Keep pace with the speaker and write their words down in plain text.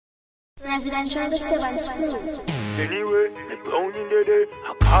Presidential disturbance crew. Anyway, me brown in the day.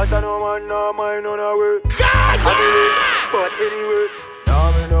 I cause no man, no mind on our way. But anyway,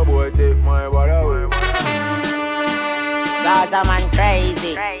 now me no boy take my body away. Gaza man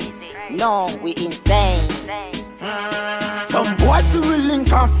crazy. No, we insane. Some boys who will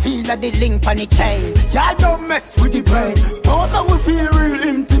link and feel like they link on the chain. Y'all don't mess with the brain. Don't know we feel real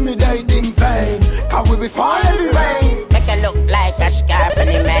intimidating vain. Cause we be falling every rain. Make it look like a scarp in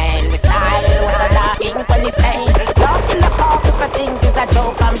the man. We style was a dark ink when it's stain. Love to look off if I think it's a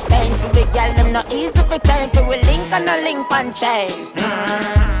joke I'm saying. To the girl them not easy for time. For we link and a link on chain.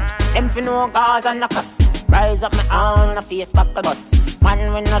 Them for no cause and no cuss. Rise up my own, a face back a bus.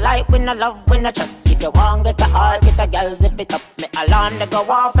 Man, we no like, we no love, we no trust. If you want get a heart, get a girl, zip it up. Me alarm, they go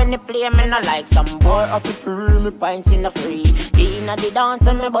off and they play, me no like. Some boy off the pool, me pints in the free. Inna the dance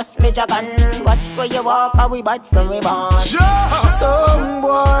and me bust me dragon. Watch where you walk, how we bad from we born. Some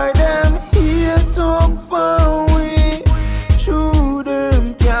boy, them here to burn we. True,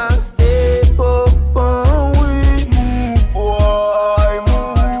 them can't stay up on we. Move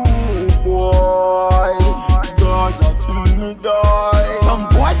boy, Gaza till me die. Some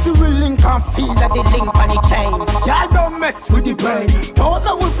boys who will link and feel that they link on the chain. Y'all don't mess with the brain. Don't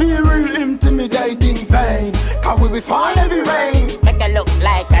know we feel real intimidating vain. Cause we be fall every rain. Make it look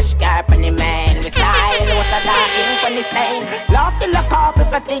like a scarp on the man. We style was a dark ink when it's stain. Love to look off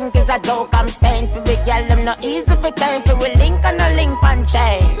if I think it's a joke I'm saying. For we girl them not easy for time. For we link and a link on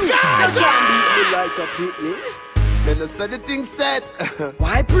chain. I can't beat me like a picnic. Then I said the thing set.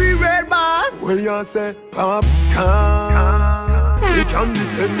 Why pre-red boss? Well, you say popcorn. You can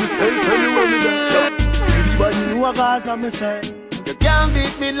defend yourself anywhere you go. Everybody know a Gaza me say. You can't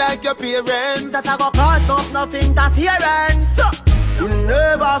beat me like your parents. That I go cause no interference. You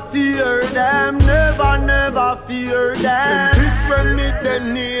never fear them, never fear them. This when me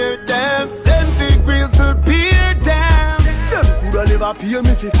then near them. Send the grizzle peer them. Them coulda never pay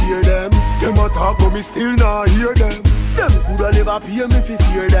me fi fear them. Them a talk but me still not hear them. Them coulda never pay me fi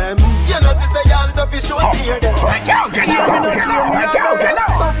fear them. You know say y'all don't be sure hear them.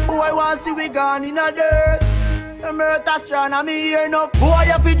 Some boy want see we gone in a dirt. Them hurt a strand and me hear no. Boy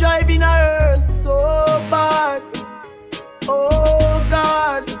you fi drive in a earth so bad. Oh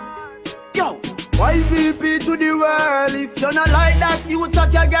God. Yo, YVP to the world. If you not like that, you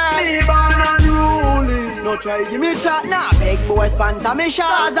suck your girl. Me born unruly. No try give me chat now. Big boy sponsor me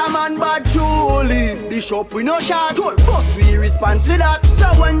shot. As a man bad truly. Bishop we no shot. Good boss we response to that.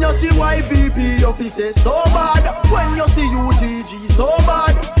 So when you see YVP, your face is so bad. When you see UTG so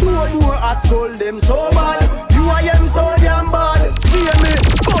bad. More at school them so bad. You I am so damn bad. Hear me,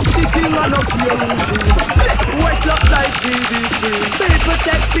 bust the king and no care who see. Wake up like TV screen. People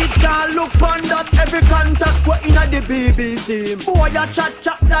take picture, look on that. Every contact we inna the BBC. Boy a chat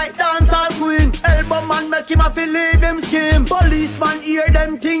like dancehall queen. Elbow man make him a feel leave him scheme. Policeman hear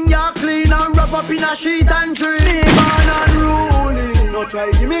them thing ya clean and wrap up in a sheet and dream. Man unruly. No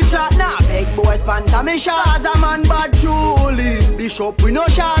try give me chat now. Big boy sponsor me shot. As a man bad truly. Bishop we no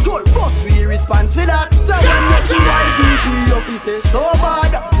shot. Good boss we response for that. So when you see YVP offices so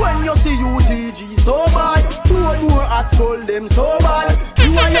bad. When you see UTG so bad. More at school them so bad.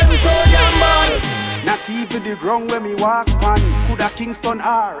 You and them so damn bad. Not even the ground where me walk on. Coulda Kingston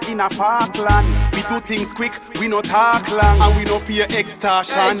or in a Parkland. We do things quick, we no talk long. And we no pay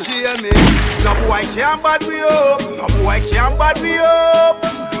extortion. Hear me. No boy can't bad me up. No boy can't bad me up.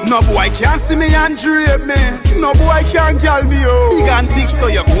 No boy can't see me and drape me. No boy can't gal me up. Big and thick so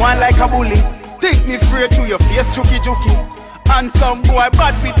you go on like a bully. Take me free through your face, juky. And some boy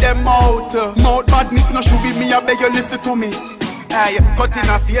bad with them mouth. Mouth badness no should be me, I beg you listen to me. Hey, cut in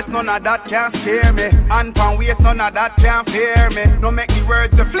a face, none of that can scare me. And pan waist, none of that can fear me. No make the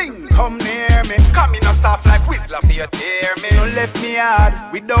words a fling, come near me. Come in a stuff like Whistler for you tear me. No left me hard,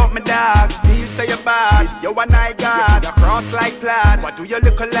 without my dog. Feel say you're bad, you and I God. You cross like plaid, what do you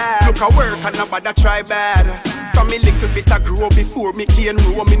look like? Look at work and nobody try bad. From me little bit I grew before me can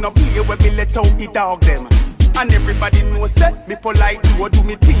roll. Me no play when me let out the dog them. And everybody knows that me polite do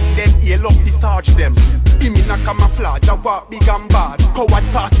me thing then heal up the sarge them. Give me no camouflage, I walk big and bad. Coward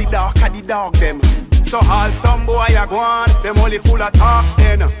past the dark and the dog them. So all some boy I go on, them only full of talk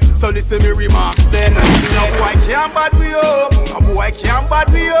then. So listen me remarks then. No boy can't bad me up. No boy can't bad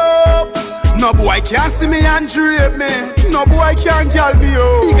me up. No boy can't see me and drape me. No boy can't gal me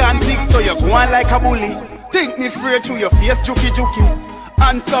up. Big and thick so you go on like a bully. Think me free through your face juky.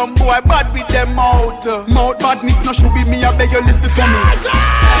 And some boy bad with them mouth. Mouth badness no should be me, I beg you listen to me.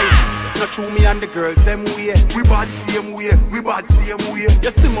 Hey, not true, me and the girls, them way. We bad same way, we bad same way.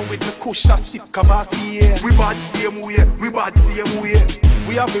 You see me with me kush a sip Kavasi, yeah. We bad same way, we bad same way.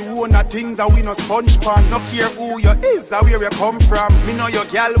 We have the own of things and we no sponge pan. No care who you is or where you come from. Me know your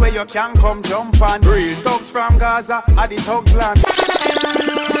gal where you can come jump on. Real thugs from Gaza, at the thug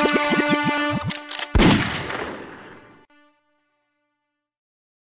land.